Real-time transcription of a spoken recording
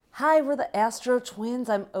Hi, we're the Astro Twins.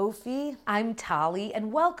 I'm Ophi. I'm Tali,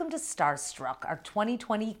 and welcome to Starstruck, our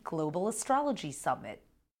 2020 Global Astrology Summit.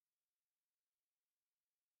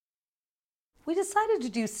 We decided to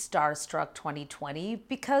do Starstruck 2020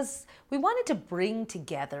 because we wanted to bring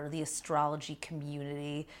together the astrology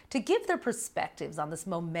community to give their perspectives on this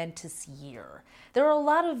momentous year. There are a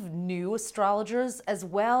lot of new astrologers as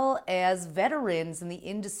well as veterans in the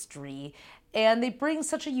industry, and they bring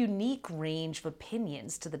such a unique range of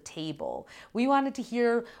opinions to the table. We wanted to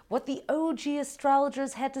hear what the OG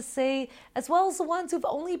astrologers had to say, as well as the ones who've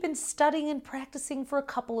only been studying and practicing for a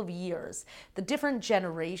couple of years. The different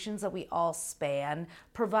generations that we all span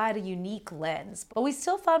provide a unique lens, but we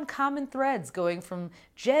still found common threads going from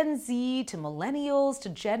Gen Z to millennials to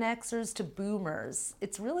Gen Xers to boomers.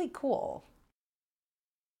 It's really cool.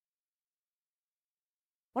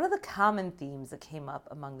 One of the common themes that came up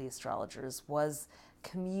among the astrologers was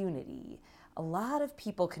community. A lot of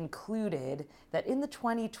people concluded that in the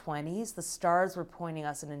 2020s, the stars were pointing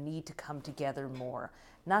us in a need to come together more,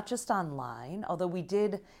 not just online, although we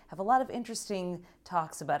did have a lot of interesting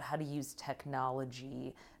talks about how to use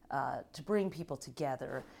technology to bring people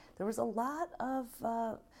together. There was a lot of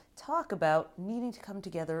talk about needing to come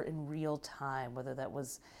together in real time, whether that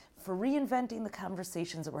was for reinventing the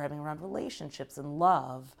conversations that we're having around relationships and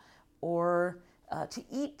love, or to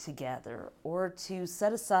eat together, or to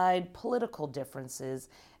set aside political differences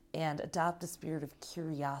and adopt a spirit of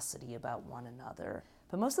curiosity about one another.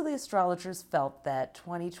 But most of the astrologers felt that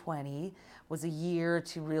 2020 was a year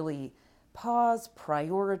to really pause,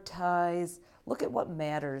 prioritize, look at what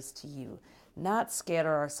matters to you, not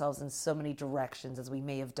scatter ourselves in so many directions as we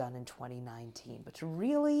may have done in 2019, but to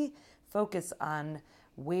really focus on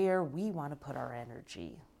where we want to put our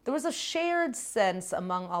energy. There was a shared sense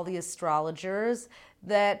among all the astrologers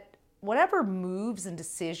that whatever moves and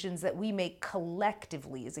decisions that we make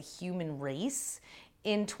collectively as a human race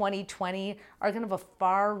in 2020 are going to have a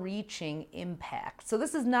far-reaching impact. So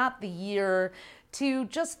this is not the year to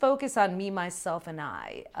just focus on me, myself, and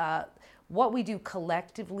I. What we do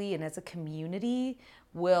collectively and as a community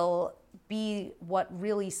will be what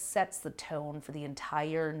really sets the tone for the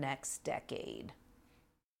entire next decade.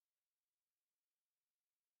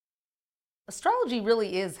 Astrology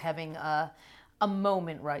really is having a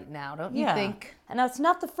moment right now, don't you think? And now it's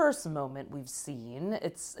not the first moment we've seen.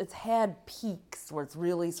 It's had peaks where it's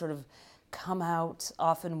really sort of come out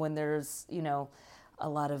often when there's, a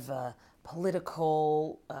lot of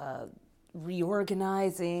political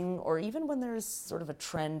reorganizing, or even when there's sort of a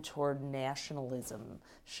trend toward nationalism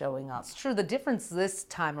showing up. It's true. The difference this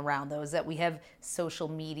time around, though, is that we have social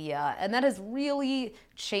media, and that has really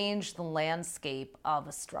changed the landscape of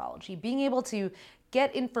astrology. Being able to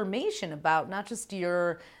get information about not just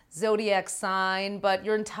your zodiac sign, but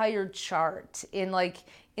your entire chart in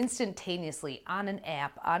instantaneously on an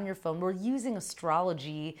app, on your phone. We're using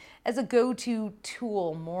astrology as a go-to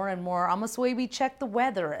tool more and more, almost the way we check the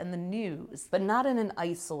weather and the news. But not in an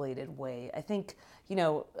isolated way. I think,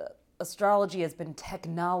 astrology has been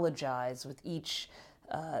technologized with each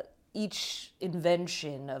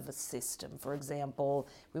invention of a system. For example,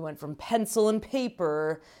 we went from pencil and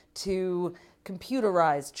paper to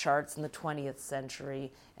computerized charts in the 20th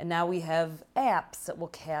century, and now we have apps that will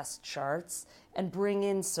cast charts and bring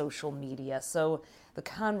in social media. So the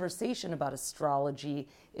conversation about astrology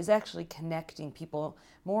is actually connecting people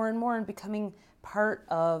more and more and becoming part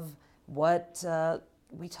of what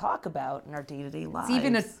we talk about in our day-to-day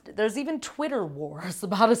lives. There's even Twitter wars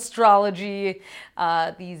about astrology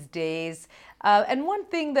these days. And one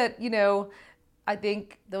thing that, I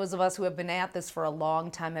think those of us who have been at this for a long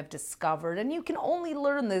time have discovered, and you can only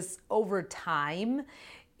learn this over time,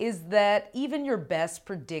 is that even your best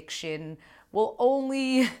prediction will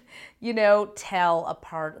only, tell a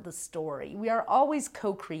part of the story. We are always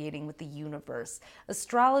co-creating with the universe.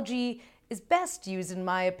 Astrology is best used, in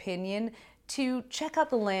my opinion, to check out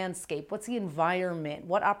the landscape. What's the environment?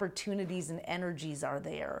 What opportunities and energies are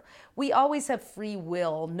there? We always have free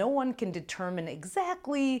will. No one can determine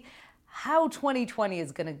exactly how 2020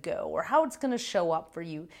 is going to go or how it's going to show up for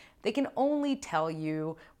you. They can only tell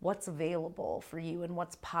you what's available for you and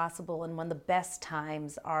what's possible and when the best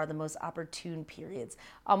times are, the most opportune periods,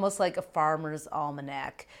 almost like a farmer's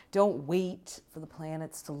almanac. Don't wait for the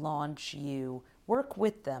planets to launch you. Work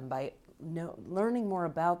with them by learning more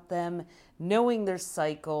about them, knowing their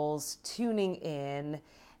cycles, tuning in,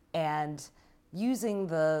 and using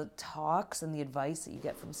the talks and the advice that you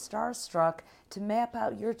get from Starstruck to map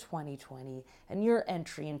out your 2020 and your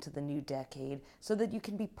entry into the new decade so that you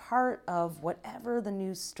can be part of whatever the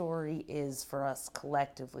new story is for us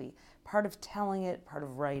collectively, part of telling it, part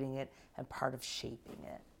of writing it, and part of shaping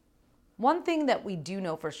it. One thing that we do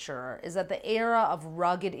know for sure is that the era of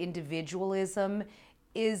rugged individualism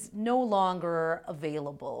is no longer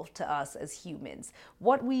available to us as humans.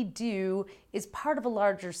 What we do is part of a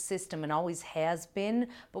larger system and always has been,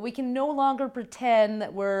 but we can no longer pretend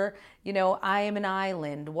that we're, I am an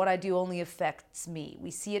island. What I do only affects me.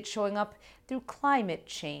 We see it showing up through climate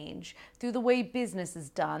change, through the way business is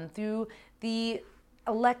done, through the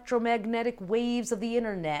electromagnetic waves of the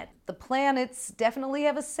internet. The planets definitely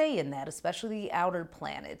have a say in that, especially the outer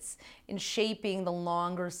planets, in shaping the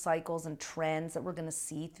longer cycles and trends that we're going to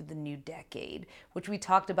see through the new decade, which we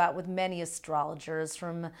talked about with many astrologers,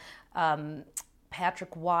 from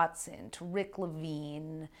Patrick Watson to Rick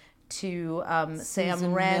Levine to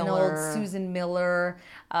Sam Reynolds, Susan Miller.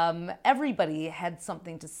 Everybody had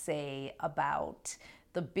something to say about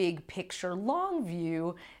the big picture, long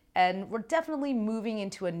view. And we're definitely moving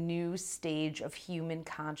into a new stage of human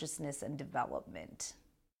consciousness and development.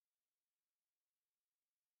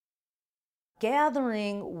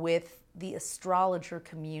 Gathering with the astrologer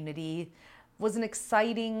community was an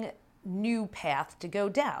exciting new path to go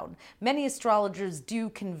down. Many astrologers do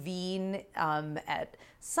convene at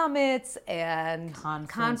summits and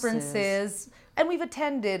conferences, and we've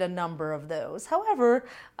attended a number of those. However,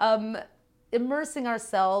 immersing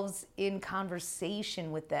ourselves in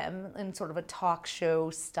conversation with them in sort of a talk show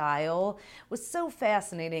style was so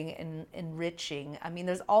fascinating and enriching. I mean,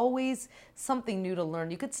 there's always something new to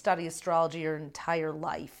learn. You could study astrology your entire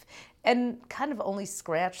life and kind of only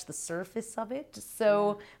scratch the surface of it.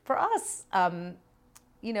 So for us,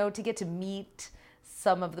 to get to meet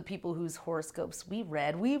some of the people whose horoscopes we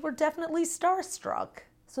read, we were definitely starstruck.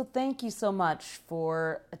 So thank you so much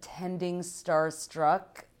for attending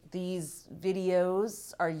Starstruck. These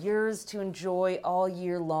videos are yours to enjoy all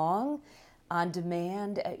year long, on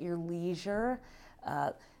demand, at your leisure,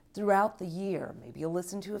 throughout the year. Maybe you'll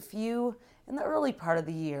listen to a few in the early part of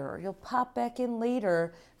the year, or you'll pop back in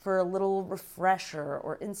later for a little refresher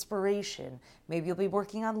or inspiration. Maybe you'll be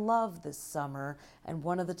working on love this summer, and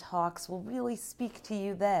one of the talks will really speak to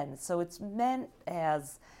you then. So it's meant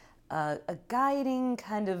as a guiding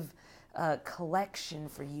kind of collection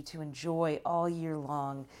for you to enjoy all year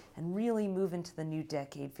long and really move into the new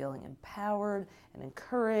decade feeling empowered and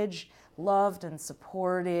encouraged, loved and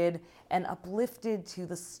supported, and uplifted to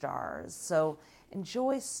the stars. So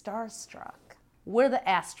enjoy Starstruck. We're the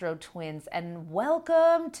Astro Twins, and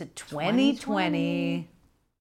welcome to 2020.